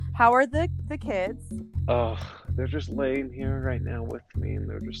How are the kids? Oh, they're just laying here right now with me, and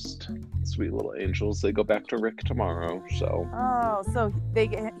they're just sweet little angels. They go back to Rick tomorrow, so Oh, so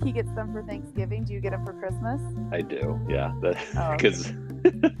he gets them for Thanksgiving. Do you get them for Christmas? I do. Yeah, Oh, because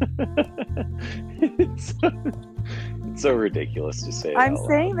it's so ridiculous to say it I'm out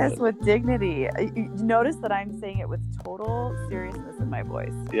saying loud, this but with dignity. You notice that I'm saying it with total seriousness in my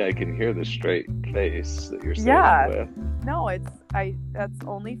voice. yeah, I can hear the straight face that you're saying Yeah. it with. No, that's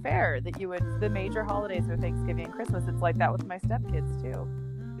only fair that you would. The major holidays are Thanksgiving and Christmas. It's like that with my stepkids too.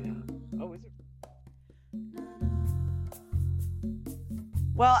 Yeah. Oh, is it?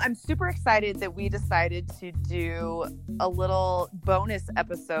 Well, I'm super excited that we decided to do a little bonus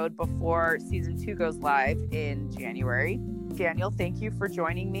episode before season 2 goes live in January. Daniel, thank you for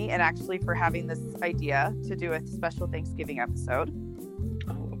joining me and actually for having this idea to do a special Thanksgiving episode.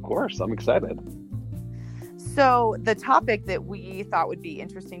 Oh, of course. I'm excited. So the topic that we thought would be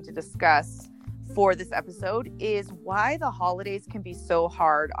interesting to discuss for this episode is why the holidays can be so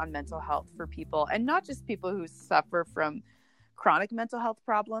hard on mental health for people, and not just people who suffer from chronic mental health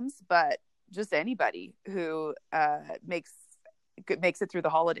problems, but just anybody who makes it through the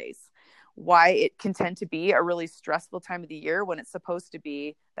holidays. Why it can tend to be a really stressful time of the year when it's supposed to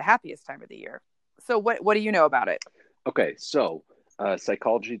be the happiest time of the year. So what do you know about it? Okay, so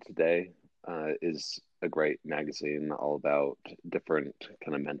Psychology Today is a great magazine all about different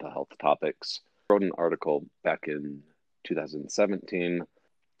kind of mental health topics. I wrote an article back in 2017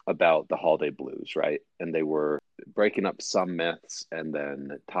 about the holiday blues, right? And they were breaking up some myths and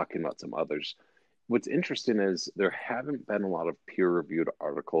then talking about some others. What's interesting is there haven't been a lot of peer-reviewed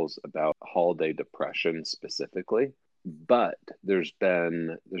articles about holiday depression specifically, but there's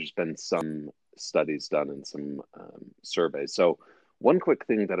been some studies done and some surveys. So one quick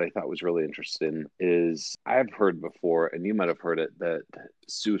thing that I thought was really interesting is I've heard before, and you might have heard it, that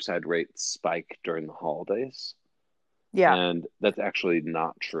suicide rates spike during the holidays. Yeah. And that's actually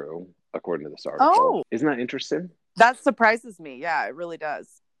not true, according to this article. Oh, isn't that interesting? That surprises me. Yeah, it really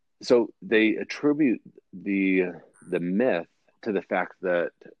does. So they attribute the myth to the fact that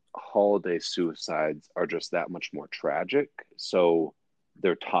holiday suicides are just that much more tragic. So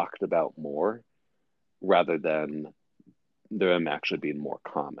they're talked about more rather than them actually being more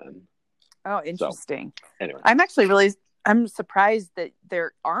common. Oh, interesting. So, anyway. I'm surprised that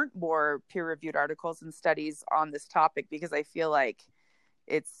there aren't more peer-reviewed articles and studies on this topic, because I feel like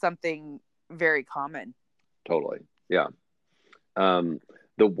it's something very common. Totally. Yeah.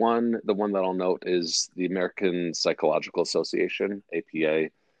 The one that I'll note is the American Psychological Association, APA.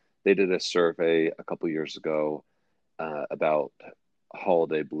 They did a survey a couple years ago about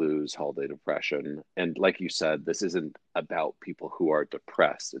holiday blues, holiday depression. And like you said, this isn't about people who are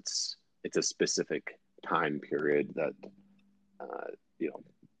depressed. It's a specific time period that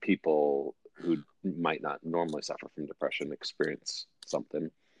people who might not normally suffer from depression experience something.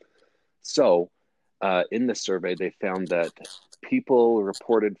 So in the survey, they found that people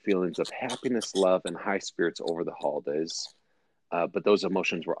reported feelings of happiness, love, and high spirits over the holidays, but those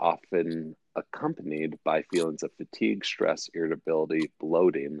emotions were often accompanied by feelings of fatigue, stress, irritability,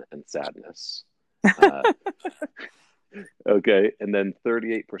 bloating, and sadness. Okay, and then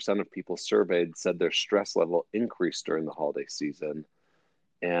 38% of people surveyed said their stress level increased during the holiday season,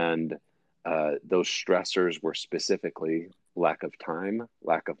 and those stressors were specifically lack of time,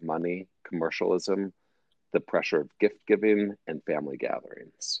 lack of money, commercialism, the pressure of gift giving, and family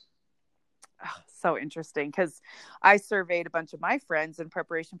gatherings. Oh, so interesting, because I surveyed a bunch of my friends in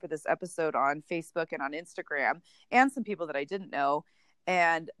preparation for this episode on Facebook and on Instagram, and some people that I didn't know.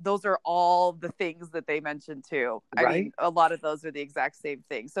 And those are all the things that they mentioned too. Right? I mean, a lot of those are the exact same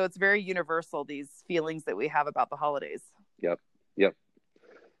thing. So it's very universal, these feelings that we have about the holidays. Yep.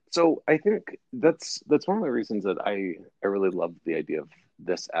 So I think that's one of the reasons that I really love the idea of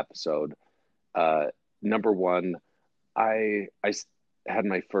this episode. Number one, I had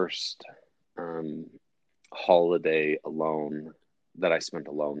my first holiday alone that I spent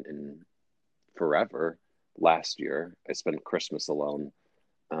alone in forever last year. I spent Christmas alone,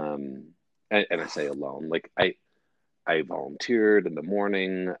 and I say alone, like I volunteered in the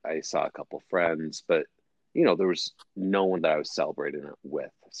morning. I saw a couple friends, but there was no one that I was celebrating it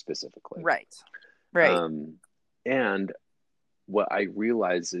with specifically. Right. And what I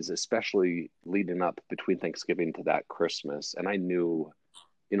realized is, especially leading up between Thanksgiving to that Christmas, and I knew,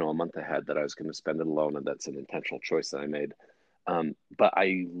 a month ahead that I was going to spend it alone, and that's an intentional choice that I made. But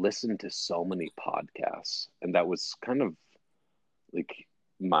I listened to so many podcasts, and that was kind of like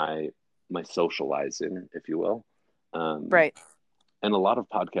my socializing, if you will. Right. And a lot of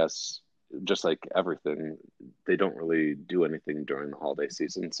podcasts just like everything, they don't really do anything during the holiday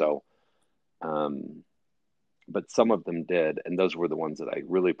season. So, but some of them did, and those were the ones that I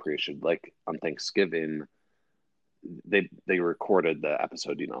really appreciated. Like on Thanksgiving, they recorded the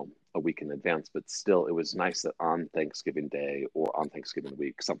episode, a week in advance, but still, it was nice that on Thanksgiving Day or on Thanksgiving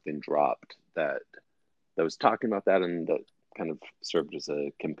week, something dropped that was talking about that and that kind of served as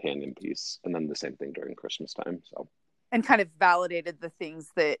a companion piece. And then the same thing during Christmas time. So, and kind of validated the things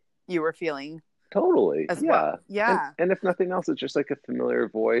that you were feeling totally, as yeah. well. Yeah. And if nothing else, it's just like a familiar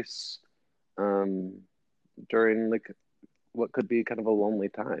voice during like what could be kind of a lonely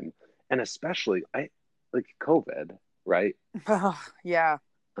time. And especially I like COVID, right? Oh, yeah.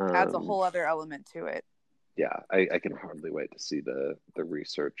 Adds a Um, whole other element to it. yeah, I can hardly wait to see the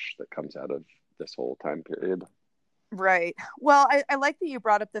research that comes out of this whole time period. Right. Well, I like that you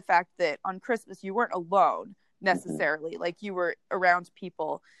brought up the fact that on Christmas you weren't alone Mm-hmm. necessarily. Like you were around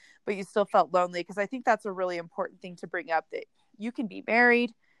people, but you still felt lonely, because I think that's a really important thing to bring up, that you can be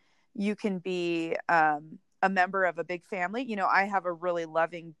married, you can be a member of a big family. I have a really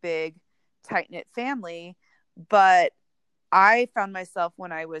loving, big, tight-knit family, but I found myself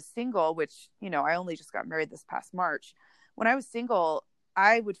when I was single, which, I only just got married this past March. When I was single,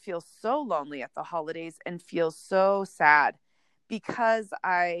 I would feel so lonely at the holidays and feel so sad, because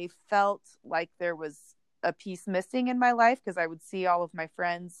I felt like there was a piece missing in my life, because I would see all of my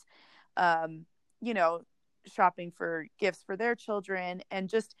friends, um, you know, shopping for gifts for their children.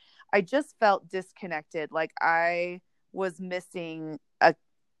 And I just felt disconnected. Like I was missing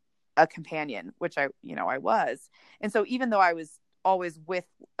a companion, which I was. And so even though I was always with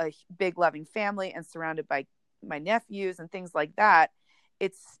a big loving family and surrounded by my nephews and things like that,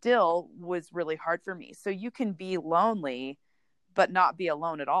 it still was really hard for me. So you can be lonely, but not be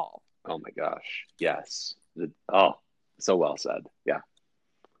alone at all. Oh my gosh. Yes. Oh, so well said. Yeah.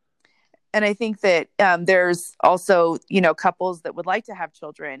 And I think that there's also, couples that would like to have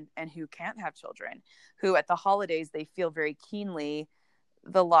children and who can't have children, who at the holidays, they feel very keenly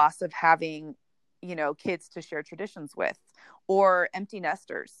the loss of having, kids to share traditions with, or empty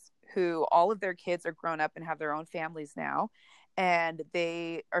nesters who all of their kids are grown up and have their own families now. And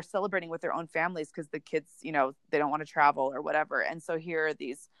they are celebrating with their own families because the kids, they don't want to travel or whatever. And so here are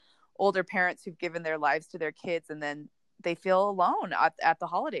these older parents who've given their lives to their kids, and then they feel alone at the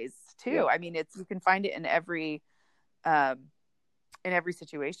holidays too. Yep. I mean, you can find it um, in every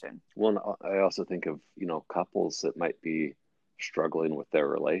situation. Well, I also think of, couples that might be struggling with their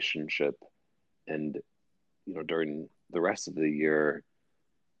relationship, and, during the rest of the year,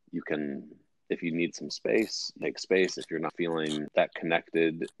 you can, if you need some space, make space. If you're not feeling that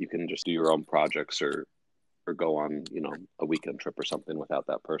connected, you can just do your own projects or go on, a weekend trip or something without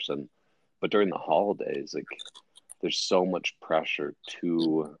that person. But during the holidays, like there's so much pressure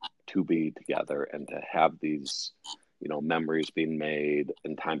to be together and to have these, memories being made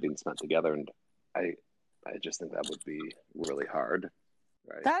and time being spent together. And I just think that would be really hard.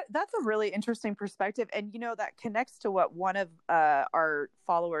 Right. That's a really interesting perspective. And, that connects to what one of our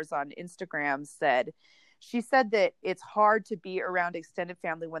followers on Instagram said. She said that it's hard to be around extended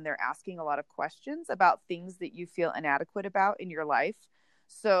family when they're asking a lot of questions about things that you feel inadequate about in your life.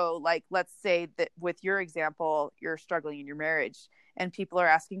 So, like, let's say that with your example, you're struggling in your marriage and people are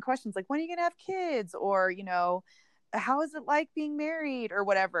asking questions like, when are you going to have kids? Or, how is it like being married or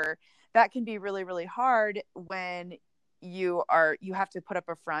whatever? That can be really, really hard when you have to put up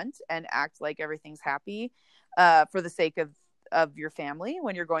a front and act like everything's happy for the sake of your family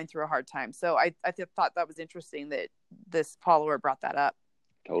when you're going through a hard time. So I thought that was interesting that this follower brought that up.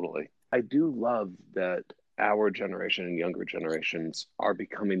 Totally. I do love that our generation and younger generations are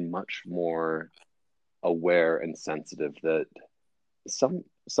becoming much more aware and sensitive that some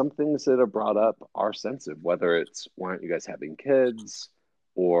things that are brought up are sensitive, whether it's why aren't you guys having kids,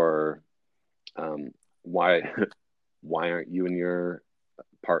 or why aren't you and your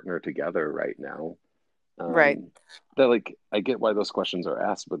partner together right now? Right. That, like, I get why those questions are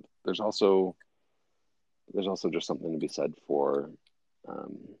asked, but there's also just something to be said for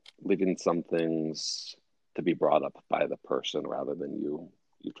leaving some things to be brought up by the person rather than you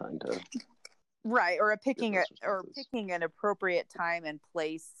trying to. Right. Or picking an appropriate time and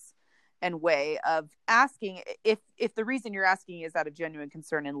place and way of asking, if the reason you're asking is out of genuine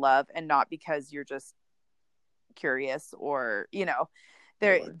concern and love, and not because you're just curious, or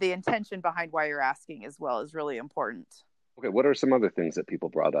the intention behind why you're asking as well is really important. Okay, what are some other things that people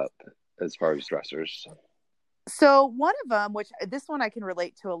brought up as far as stressors? So one of them, which this one I can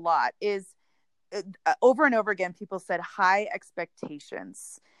relate to a lot, is over and over again people said high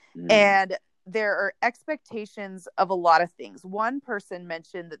expectations. And there are expectations of a lot of things. One person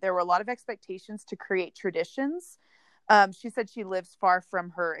mentioned that there were a lot of expectations to create traditions. She said she lives far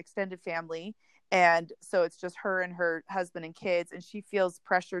from her extended family. And so it's just her and her husband and kids. And she feels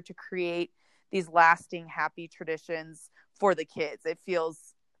pressure to create these lasting, happy traditions for the kids. It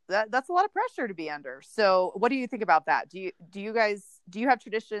feels that's a lot of pressure to be under. So what do you think about that? Do you have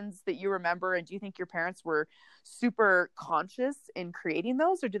traditions that you remember, and do you think your parents were super conscious in creating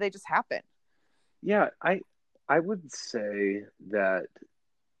those, or do they just happen? Yeah, I would say that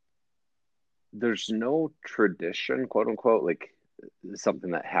there's no tradition, quote unquote, like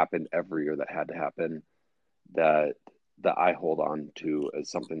something that happened every year that had to happen that I hold on to as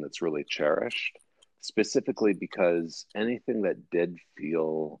something that's really cherished, specifically because anything that did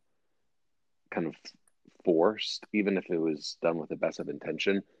feel kind of forced, even if it was done with the best of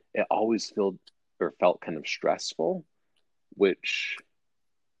intention, it always felt kind of stressful, which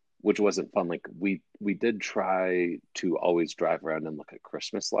wasn't fun. Like we did try to always drive around and look at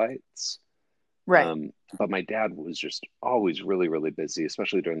Christmas lights. Right. But my dad was just always really, really busy,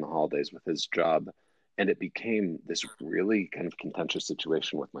 especially during the holidays with his job. And it became this really kind of contentious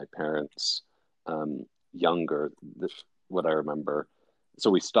situation with my parents, younger, what I remember.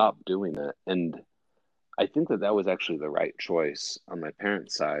 So we stopped doing it. And I think that that was actually the right choice on my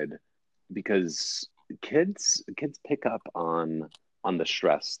parents' side, because kids pick up on the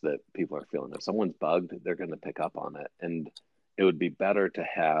stress that people are feeling. If someone's bugged, they're going to pick up on it. And it would be better to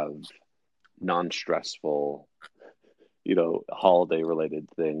have non-stressful, holiday related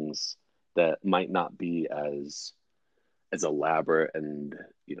things that might not be as elaborate and,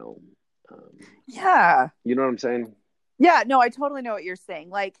 Yeah. you know what I'm saying? Yeah, no, I totally know what you're saying.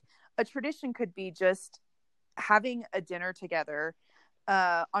 Like a tradition could be just having a dinner together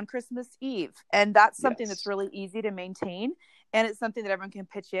on Christmas Eve. And that's something that's Yes. really easy to maintain. And it's something that everyone can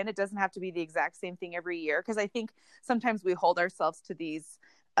pitch in. It doesn't have to be the exact same thing every year. Because I think sometimes we hold ourselves to these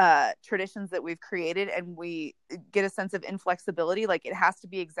traditions that we've created, and we get a sense of inflexibility. Like it has to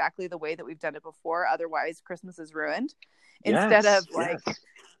be exactly the way that we've done it before. Otherwise, Christmas is ruined. Instead Yes. of Yes.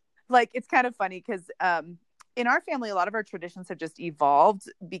 like it's kind of funny because in our family, a lot of our traditions have just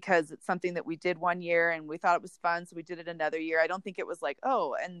evolved because it's something that we did one year and we thought it was fun. So we did it another year. I don't think it was like,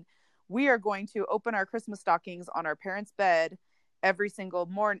 oh, and we are going to open our Christmas stockings on our parents' bed every single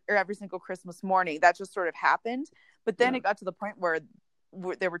morning or every single Christmas morning. That just sort of happened. But then Yeah. it got to the point where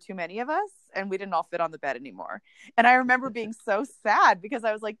there were too many of us and we didn't all fit on the bed anymore. And I remember being so sad because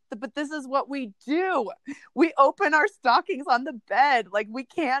I was like, but this is what we do. We open our stockings on the bed. Like we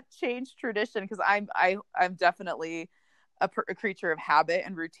can't change tradition, because I'm definitely a creature of habit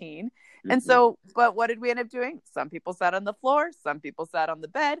and routine. And Mm-hmm. so, but what did we end up doing? Some people sat on the floor, some people sat on the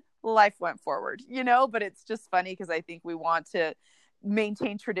bed. Life went forward, but it's just funny because I think we want to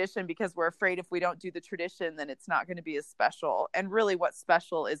maintain tradition because we're afraid if we don't do the tradition, then it's not going to be as special. And really, what's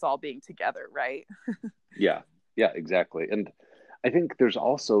special is all being together, right? Yeah. Yeah, exactly. And I think there's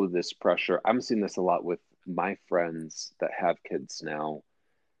also this pressure. I'm seeing this a lot with my friends that have kids now.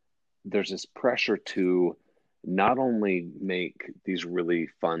 There's this pressure to not only make these really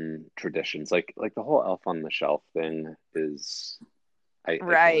fun traditions, like the whole Elf on the Shelf thing is I can't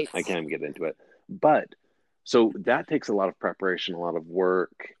Right. I can't even get into it. But so that takes a lot of preparation, a lot of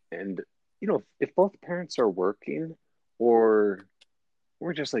work, and if both parents are working, or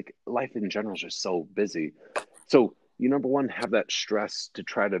we're just like life in general is just so busy. So you number one have that stress to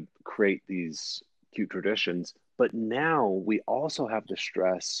try to create these cute traditions, but now we also have the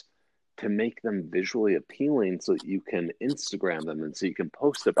stress to make them visually appealing so that you can Instagram them and so you can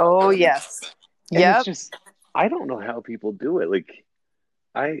post about Oh, them. yes. And it's Yep. just I don't know how people do it. Like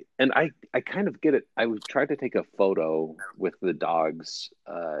I kind of get it. Tried to take a photo with the dogs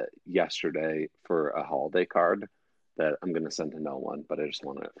yesterday for a holiday card that I'm going to send to no one, but I just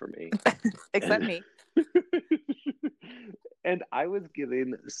wanted it for me. Except And me. and I was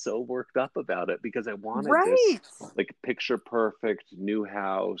getting so worked up about it because I wanted this Right. like picture perfect new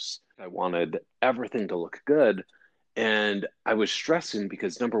house. I wanted everything to look good. And I was stressing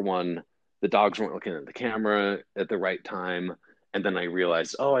because number one, the dogs weren't looking at the camera at the right time. And then I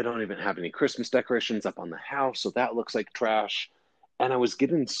realized, oh, I don't even have any Christmas decorations up on the house. So that looks like trash. And I was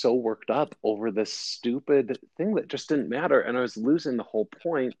getting so worked up over this stupid thing that just didn't matter. And I was losing the whole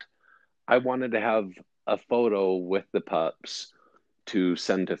point. I wanted to have a photo with the pups to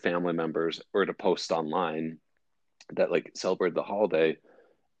send to family members or to post online that like celebrate the holiday.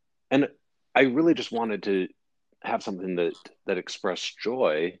 And I really just wanted to have something that expressed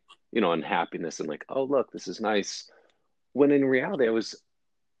joy, and happiness and like, oh look, this is nice. When in reality,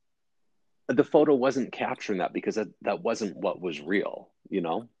 the photo wasn't capturing that because that wasn't what was real.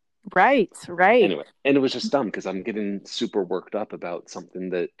 Right, right. Anyway, and it was just dumb because I'm getting super worked up about something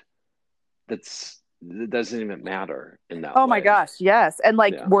that doesn't even matter in that Oh my way. gosh, yes. And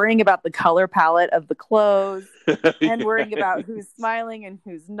like Yeah. worrying about the color palette of the clothes and worrying Yeah. about who's smiling and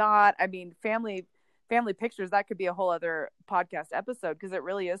who's not. I mean, family pictures, that could be a whole other podcast episode because it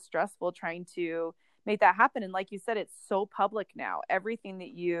really is stressful trying to make that happen. And like you said, it's so public now. Everything that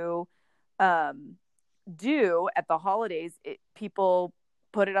you um do at the holidays, people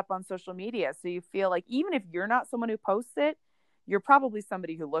put it up on social media. So you feel like even if you're not someone who posts it, you're probably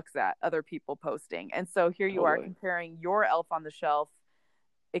somebody who looks at other people posting. And so here you are Totally. comparing your elf on the shelf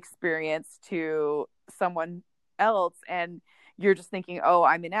experience to someone else, and you're just thinking, "Oh,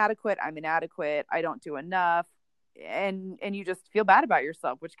 I'm inadequate, I don't do enough." And you just feel bad about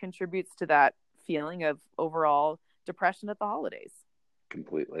yourself, which contributes to that feeling of overall depression at the holidays.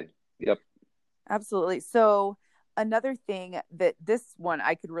 Completely. Yep. Absolutely. So another thing that this one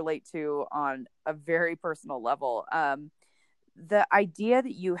I could relate to on a very personal level, the idea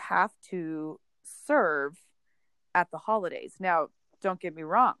that you have to serve at the holidays. Now, don't get me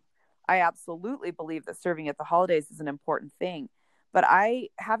wrong. I absolutely believe that serving at the holidays is an important thing. But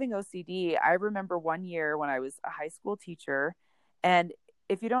having OCD, I remember one year when I was a high school teacher. And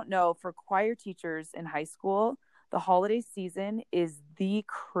if you don't know, for choir teachers in high school, the holiday season is the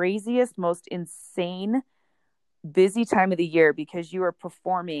craziest, most insane, busy time of the year because you are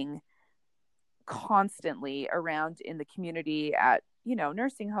performing constantly around in the community at,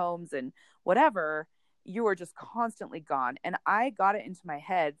 nursing homes and whatever. You are just constantly gone. And I got it into my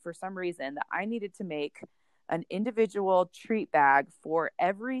head for some reason that I needed to make an individual treat bag for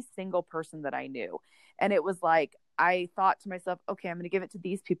every single person that I knew. And it was like, I thought to myself, okay, I'm going to give it to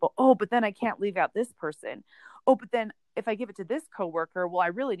these people. Oh, but then I can't leave out this person. Oh, but then if I give it to this coworker, well, I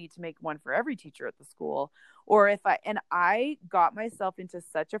really need to make one for every teacher at the school. Or and I got myself into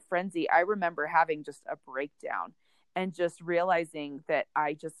such a frenzy. I remember having just a breakdown and just realizing that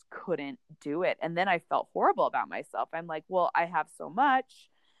I just couldn't do it. And then I felt horrible about myself. I'm like, well, I have so much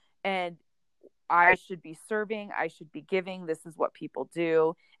and I should be serving, I should be giving. This is what people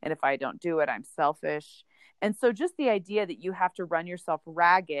do. And if I don't do it, I'm selfish. And so just the idea that you have to run yourself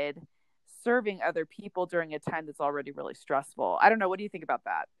ragged serving other people during a time that's already really stressful. I don't know. What do you think about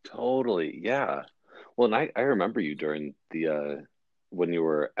that? Totally. Yeah. Well, and I remember you during the when you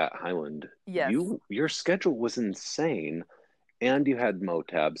were at Highland, Yes. your schedule was insane and you had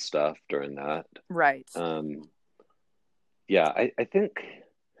MOTAB stuff during that. Right. Um, yeah, I think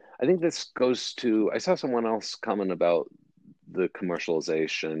this goes to I saw someone else comment about the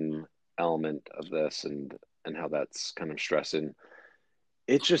commercialization element of this and how that's kind of stressing.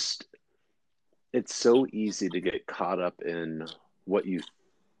 It just it's so easy to get caught up in what you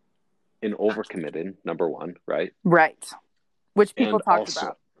in overcommitting, number one, right? Right. Which people And talked also,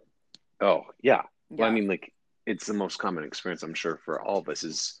 about. oh yeah, well, I Yeah. mean, like it's the most common experience I'm sure for all of us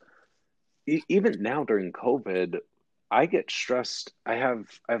is even now during COVID, I get stressed. I have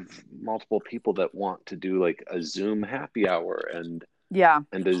multiple people that want to do like a Zoom happy hour Yeah.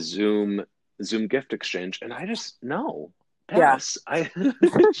 and a Zoom gift exchange, and I just no Yeah. pass.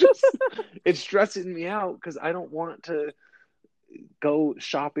 It's stressing me out because I don't want to go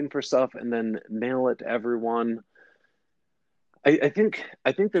shopping for stuff and then mail it to everyone. I think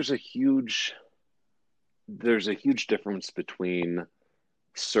there's a huge difference between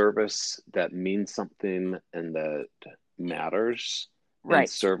service that means something and that matters and Right.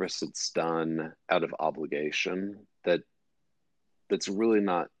 service that's done out of obligation that's really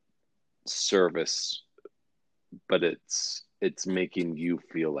not service, but it's making you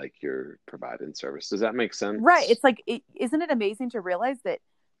feel like you're providing service. Does that make Right. sense? It's like, isn't it amazing to realize that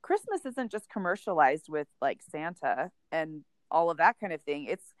Christmas isn't just commercialized with like Santa and all of that kind of thing.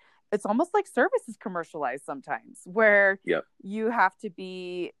 It's almost like service is commercialized sometimes where Yep. you have to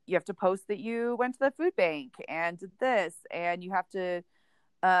post that you went to the food bank and did this, and you have to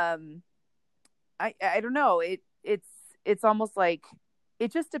um I don't know. It's almost like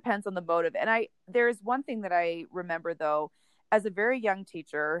it just depends on the motive. And there's one thing that I remember though, as a very young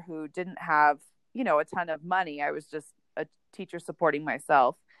teacher who didn't have, a ton of money. I was just a teacher supporting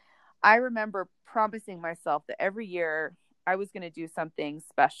myself. I remember promising myself that every year I was going to do something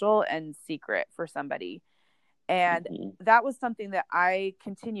special and secret for somebody. And Hmm. that was something that I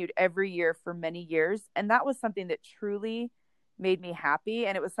continued every year for many years. And that was something that truly made me happy.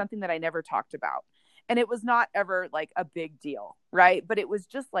 And it was something that I never talked about. And it was not ever like a big deal, right? But it was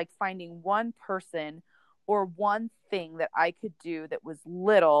just like finding one person or one thing that I could do that was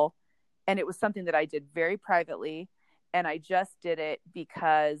little. And it was something that I did very privately. And I just did it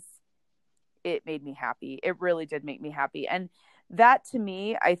because it made me happy. It really did make me happy. And that to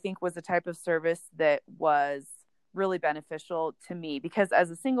me, I think was a type of service that was really beneficial to me, because as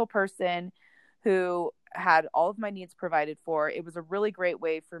a single person who had all of my needs provided for, it was a really great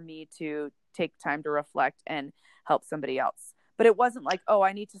way for me to take time to reflect and help somebody else. But it wasn't like, oh,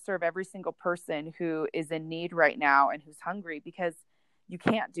 I need to serve every single person who is in need right now and who's hungry, because you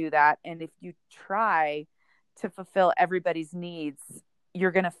can't do that. And if you try to fulfill everybody's needs,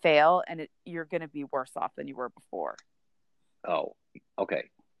 you're going to fail, and you're going to be worse off than you were before. Oh, okay.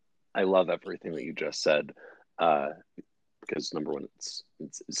 I love everything that you just said, uh, because number one,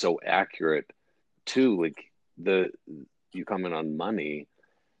 it's so accurate. Two, like the you comment on money.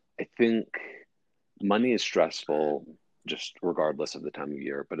 I think money is stressful just regardless of the time of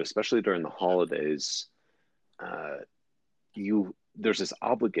year, but especially during the holidays, uh, you there's this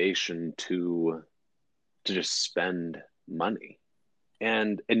obligation to just spend money,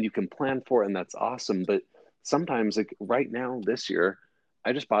 and you can plan for it, and that's awesome. But sometimes, like right now, this year,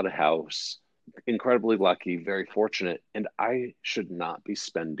 I just bought a house, incredibly lucky, very fortunate, and I should not be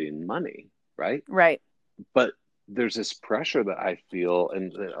spending money, right? Right. But there's this pressure that I feel,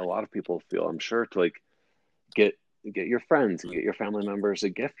 and that a lot of people feel, I'm sure, to like get get your friends and get your family members a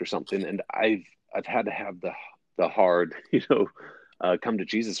gift or something. And I've had to have the hard, come to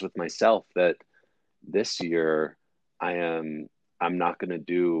Jesus with myself that this year I am I'm not going to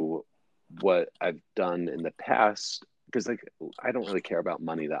do what I've done in the past, because like I don't really care about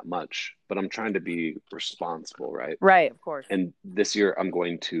money that much, but I'm trying to be responsible, right? Right. Of course. And this year I'm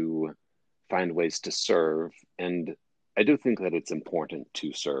going to find ways to serve, and I do think that it's important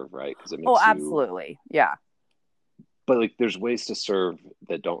to serve, right? Because it Oh, makes you, absolutely. Yeah. but like there's ways to serve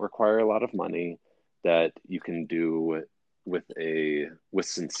that don't require a lot of money, that you can do with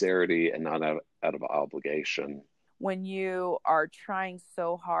sincerity and not out of obligation. When you are trying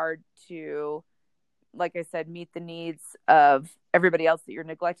so hard to, like I said, meet the needs of everybody else, that you're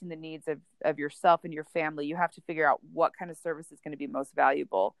neglecting the needs of yourself and your family, you have to figure out what kind of service is going to be most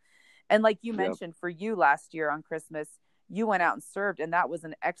valuable. And like you Yep. mentioned, for you last year on Christmas, you went out and served, and that was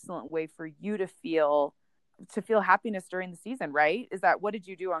an excellent way for you to feel happiness during the season, right? Is that, what did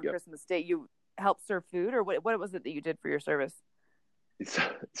you do on Yep. Christmas Day? You helped serve food, or what was it that you did for your service?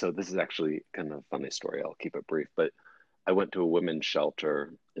 So this is actually kind of a funny story. I'll keep it brief, but I went to a women's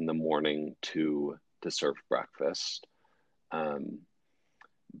shelter in the morning to serve breakfast. Um,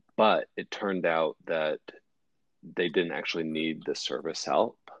 but it turned out that they didn't actually need the service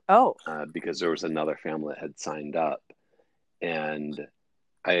help, Oh, because there was another family that had signed up, and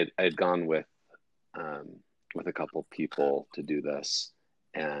I had gone um, with a couple people to do this,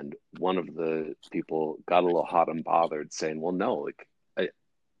 and one of the people got a little hot and bothered, saying, "Well, no, like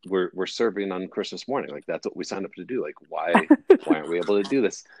we're serving on Christmas morning, like that's what we signed up to do. Like why aren't we able to do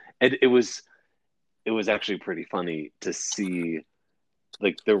this?" And it was actually pretty funny to see,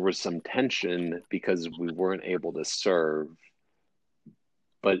 like there was some tension because we weren't able to serve,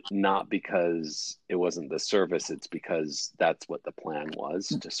 but not because it wasn't the service, it's because that's what the plan was,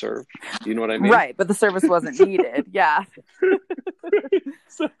 to serve. You know what I mean? right. But the service wasn't needed. Yeah.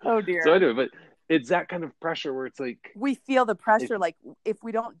 so, Oh so dear. anyway, but it's that kind of pressure where it's like, We feel the if pressure, like if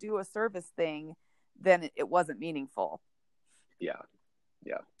we don't do a service thing, then it wasn't meaningful. yeah,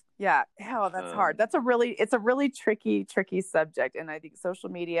 yeah, Yeah. Oh, that's hard. um, It's a really tricky subject. And I think social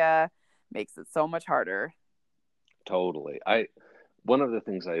media makes it so much harder. totally. One of the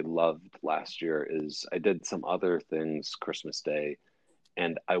things I loved last year is I did some other things Christmas Day,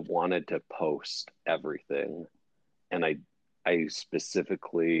 and I wanted to post everything. And I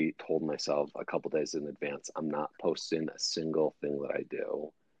specifically told myself a couple days in advance, I'm not posting a single thing that I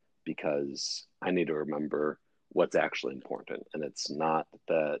do, because I need to remember what's actually important. And it's not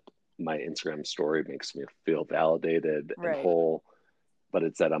that my Instagram story makes me feel validated and Right. whole, but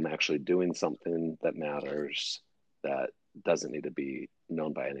it's that I'm actually doing something that matters, that doesn't need to be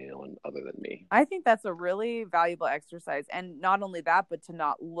known by anyone other than me. I think that's a really valuable exercise. And not only that, but to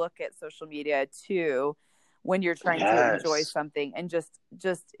not look at social media too when you're trying to enjoy Yes. something, and just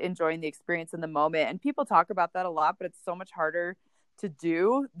enjoying the experience in the moment. And people talk about that a lot, but it's so much harder to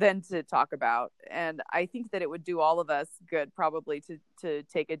do than to talk about. And I think that it would do all of us good, probably, to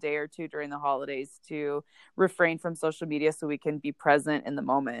take a day or two during the holidays to refrain from social media so we can be present in the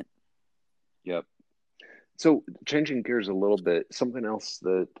moment. Yep. So changing gears a little bit, something else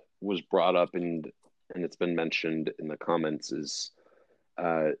that was brought up, and it's been mentioned in the comments, is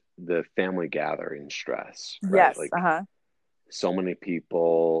the family gathering stress, right? Yes. Like Uh-huh. so many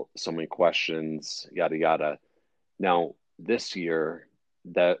people, so many questions, yada yada. Now, this year,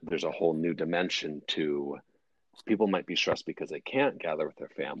 that there's a whole new dimension to, people might be stressed because they can't gather with their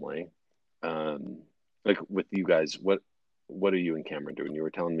family. Um, like with you guys, what are you and Cameron doing? You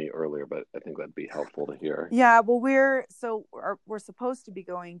were telling me earlier, but I think that'd be helpful to hear. Yeah, well, we're supposed to be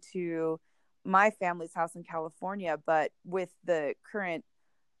going to my family's house in California, but with the current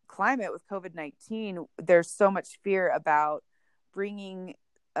climate with COVID-19, there's so much fear about bringing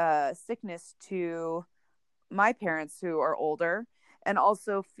sickness to my parents who are older, and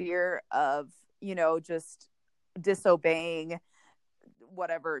also fear of, just disobeying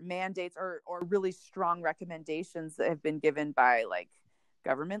whatever mandates or really strong recommendations that have been given by like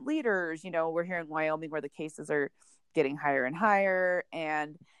government leaders. We're here in Wyoming where the cases are getting higher and higher,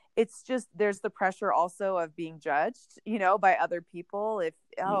 and it's just, there's the pressure also of being judged, by other people. If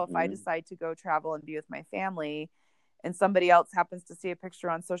I decide to go travel and be with my family and somebody else happens to see a picture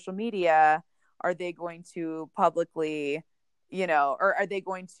on social media, are they going to publicly, or are they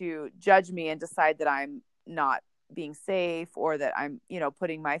going to judge me and decide that I'm not being safe, or that I'm,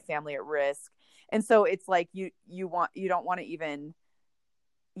 putting my family at risk? And so it's like you don't want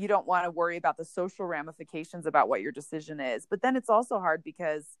to worry about the social ramifications about what your decision is. But then it's also hard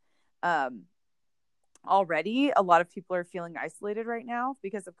because already a lot of people are feeling isolated right now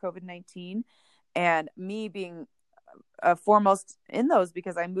because of COVID-19, and me being foremost in those,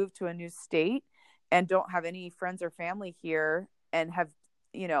 because I moved to a new state and don't have any friends or family here, and have,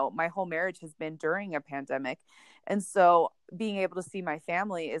 my whole marriage has been during a pandemic. And so being able to see my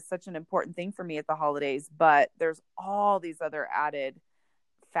family is such an important thing for me at the holidays, but there's all these other added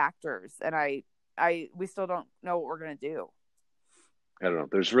factors, and we still don't know what we're going to do. I don't know.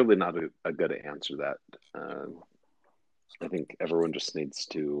 There's really not a good answer to that. I think everyone just needs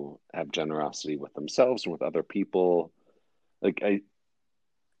to have generosity with themselves and with other people. Like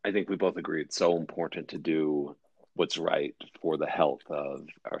I think we both agree it's so important to do what's right for the health of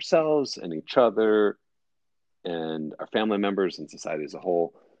ourselves and each other and our family members and society as a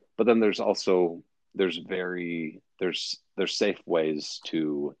whole. But then there's safe ways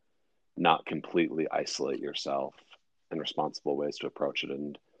to not completely isolate yourself, and responsible ways to approach it.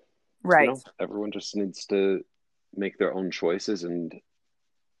 And right, everyone just needs to make their own choices and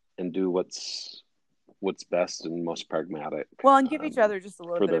do what's best and most pragmatic. Well, and give each other just a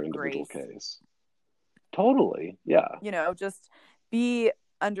little for bit their of individual grace. Case. Totally, yeah. Just be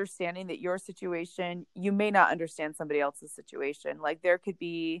understanding that your situation, you may not understand somebody else's situation. Like there could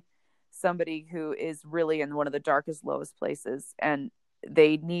be somebody who is really in one of the darkest, lowest places, and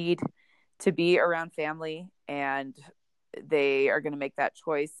they need to be around family, and they are going to make that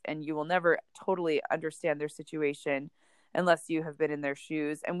choice, and you will never totally understand their situation unless you have been in their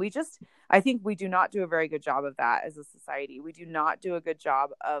shoes. And I think we do not do a very good job of that as a society. We do not do a good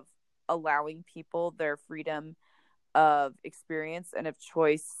job of allowing people their freedom of experience and of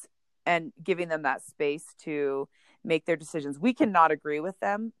choice, and giving them that space to make their decisions. We cannot agree with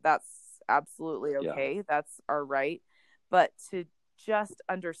them. That's absolutely okay. Yeah. That's our right. But to just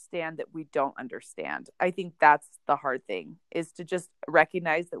understand that we don't understand, I think that's the hard thing, is to just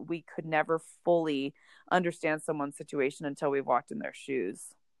recognize that we could never fully understand someone's situation until we've walked in their shoes.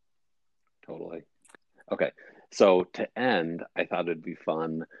 Totally. Okay. So to end, I thought it'd be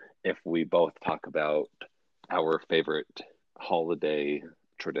fun if we both talk about our favorite holiday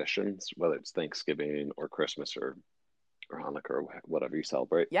traditions, whether it's Thanksgiving or Christmas or Hanukkah or whatever you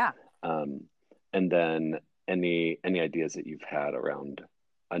celebrate. Yeah. And then any ideas that you've had around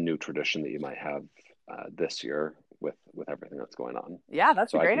a new tradition that you might have this year with everything that's going on. Yeah,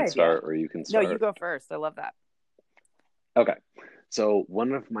 that's a great idea. Start, or you can start. No, you go first. I love that. Okay. So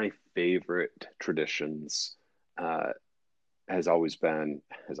one of my favorite traditions has always been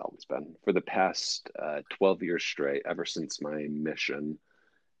for the past 12 years straight, ever since my mission,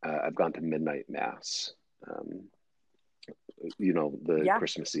 I've gone to midnight mass,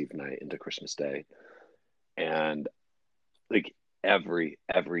 Christmas Eve night into Christmas Day. And like every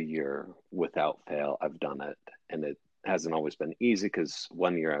year without fail, I've done it. And it hasn't always been easy, because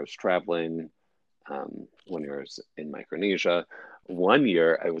one year I was traveling, one year I was in Micronesia. One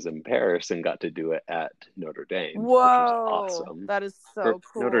year I was in Paris and got to do it at Notre Dame. Whoa, which was awesome. That is so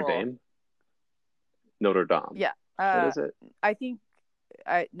cool. Notre Dame? Notre Dame. Yeah. What is it? I think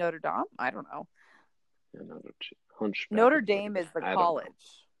Notre Dame? I don't know. Yeah, Notre Dame is the college.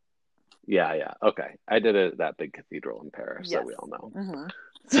 Yeah. Okay. I did that big cathedral in Paris that we all know.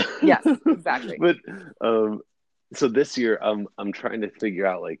 Mm-hmm. Yes, exactly. But so this year I'm trying to figure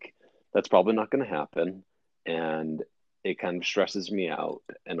out, like, that's probably not going to happen, and it kind of stresses me out,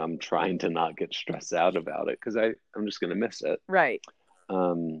 and I'm trying to not get stressed out about it, because I'm just going to miss it. Right.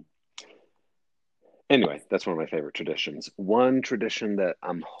 Anyway, that's one of my favorite traditions. One tradition that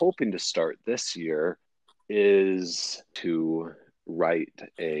I'm hoping to start this year is to write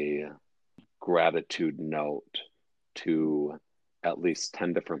a gratitude note to at least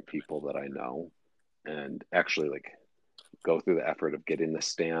 10 different people that I know and actually like go through the effort of getting the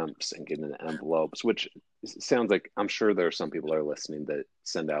stamps and getting the envelopes, which sounds like I'm sure there are some people that are listening that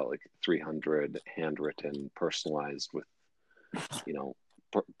send out like 300 handwritten, personalized with, you know,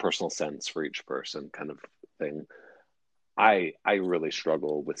 personal sense for each person kind of thing. I really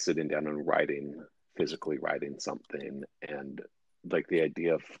struggle with sitting down and physically writing something, and like the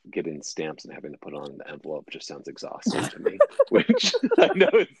idea of getting stamps and having to put on the envelope just sounds exhausting to me, which I know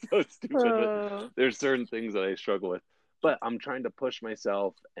is so stupid, but there's certain things that I struggle with. But I'm trying to push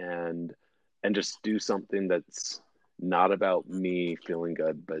myself and just do something that's not about me feeling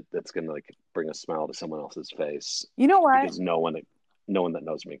good, but that's gonna like bring a smile to someone else's face. You know what? Because no one that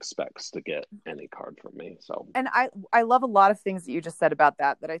knows me expects to get any card from me. So, and I love a lot of things that you just said about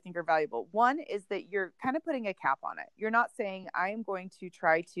that I think are valuable. One is that you're kind of putting a cap on it. You're not saying I am going to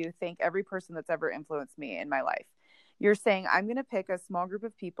try to thank every person that's ever influenced me in my life. You're saying I'm going to pick a small group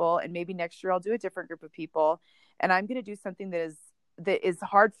of people, and maybe next year I'll do a different group of people, and I'm going to do something that is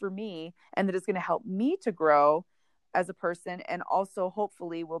hard for me and that is going to help me to grow as a person, and also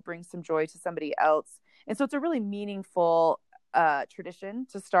hopefully will bring some joy to somebody else. And so it's a really meaningful tradition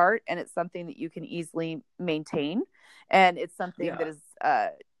to start, and it's something that you can easily maintain, and it's something that is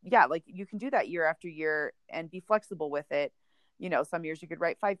like you can do that year after year and be flexible with it. You know, some years you could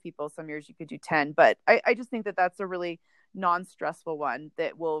write 5 people, some years you could do 10, but I just think that that's a really non-stressful one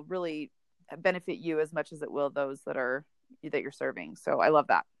that will really benefit you as much as it will those that you're serving. So I love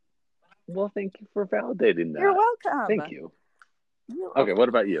that. well, thank you for validating that. You're welcome. Thank you. Okay, what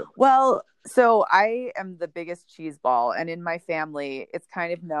about you? Well, so I am the biggest cheese ball, and in my family, it's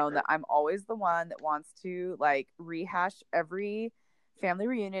kind of known that I'm always the one that wants to like rehash every family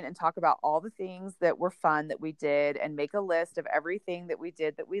reunion and talk about all the things that were fun that we did, and make a list of everything that we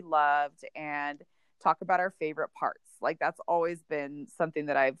did that we loved, and talk about our favorite parts. Like that's always been something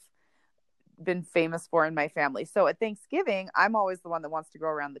that I've been famous for in my family. So at Thanksgiving, I'm always the one that wants to go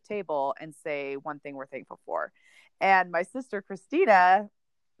around the table and say one thing we're thankful for. And my sister Christina,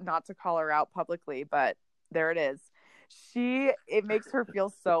 not to call her out publicly, but there it is. It makes her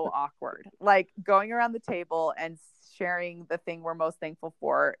feel so awkward. Like going around the table and sharing the thing we're most thankful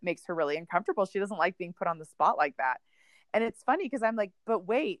for makes her really uncomfortable. She doesn't like being put on the spot like that. And it's funny because I'm like, but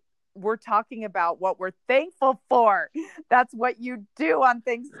wait, we're talking about what we're thankful for. That's what you do on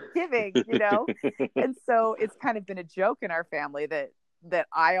Thanksgiving, you know? And so it's kind of been a joke in our family that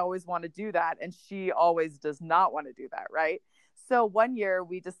I always want to do that, and she always does not want to do that, right? So one year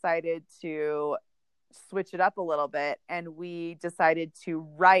we decided to switch it up a little bit, and we decided to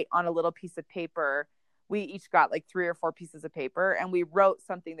write on a little piece of paper. We each got like 3 or 4 pieces of paper, and we wrote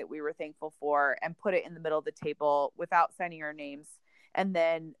something that we were thankful for and put it in the middle of the table without signing our names. And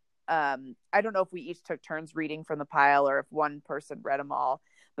then I don't know if we each took turns reading from the pile or if one person read them all,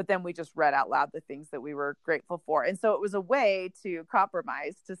 but then we just read out loud the things that we were grateful for. And so it was a way to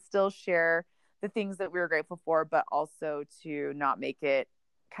compromise, to still share the things that we were grateful for, but also to not make it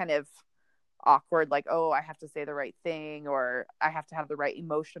kind of awkward, like, oh, I have to say the right thing, or I have to have the right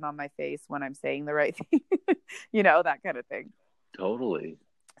emotion on my face when I'm saying the right thing, you know, that kind of thing. Totally.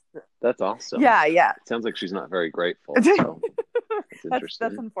 That's awesome. Yeah. It sounds like she's not very grateful. So it's interesting.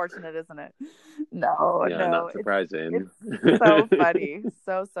 That's unfortunate, isn't it? No, not surprising. It's so funny.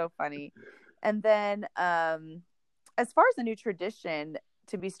 So funny. And then as far as a new tradition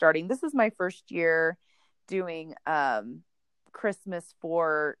to be starting, this is my first year doing Christmas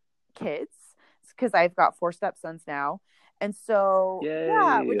for kids, because I've got 4 stepsons now. And so,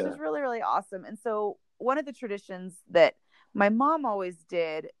 which is really, really awesome. And so one of the traditions that my mom always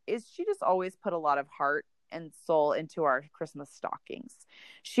did is she just always put a lot of heart and soul into our Christmas stockings.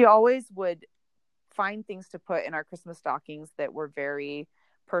 She always would find things to put in our Christmas stockings that were very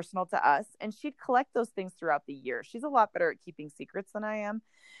personal to us, and she'd collect those things throughout the year. She's a lot better at keeping secrets than I am.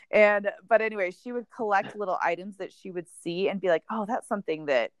 But anyway, she would collect little items that she would see and be like, oh, that's something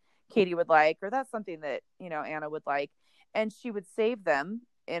that Katie would like, or that's something that, you know, Anna would like. And she would save them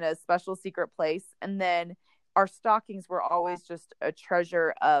in a special secret place. And then our stockings were always just a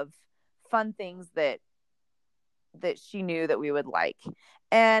treasure of fun things that she knew that we would like.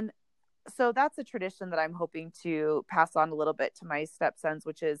 And so that's a tradition that I'm hoping to pass on a little bit to my stepsons,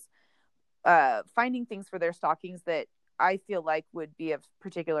 which is finding things for their stockings that I feel like would be of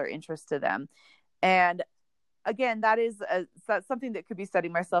particular interest to them. And again, that's something that could be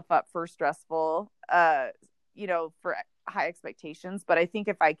setting myself up for stressful, for high expectations. But I think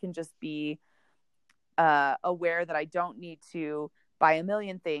if I can just be aware that I don't need to buy a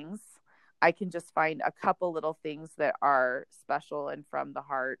million things, I can just find a couple little things that are special and from the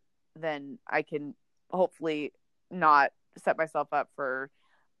heart, then I can hopefully not set myself up for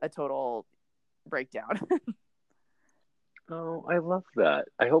a total breakdown. Oh, I love that.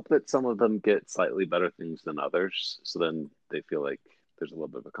 I hope that some of them get slightly better things than others, so then they feel like there's a little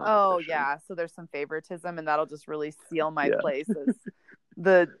bit of a competition. Oh yeah, so there's some favoritism, and that'll just really seal my Yeah. place as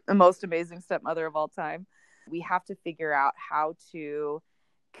the most amazing stepmother of all time. We have to figure out how to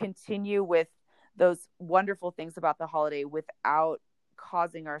continue with those wonderful things about the holiday without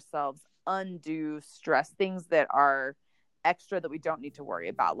causing ourselves undue stress, things that are extra that we don't need to worry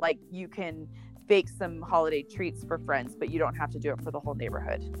about. Like, you can bake some holiday treats for friends, but you don't have to do it for the whole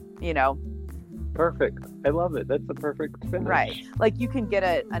neighborhood, you know? Perfect. I love it. That's the perfect finish. Right. Like, you can get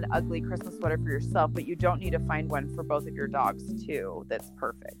an ugly Christmas sweater for yourself, but you don't need to find one for both of your dogs too. That's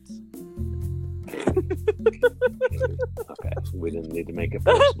perfect. Okay. We didn't need to make it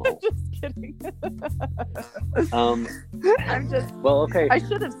personal. Just kidding. I'm just Well, okay. I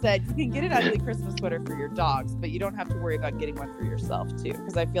should have said you can get an ugly Christmas sweater for your dogs, but you don't have to worry about getting one for yourself too,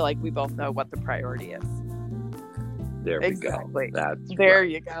 because I feel like we both know what the priority is. There we Exactly. go. That's There right.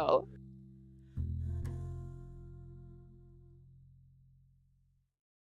 you go.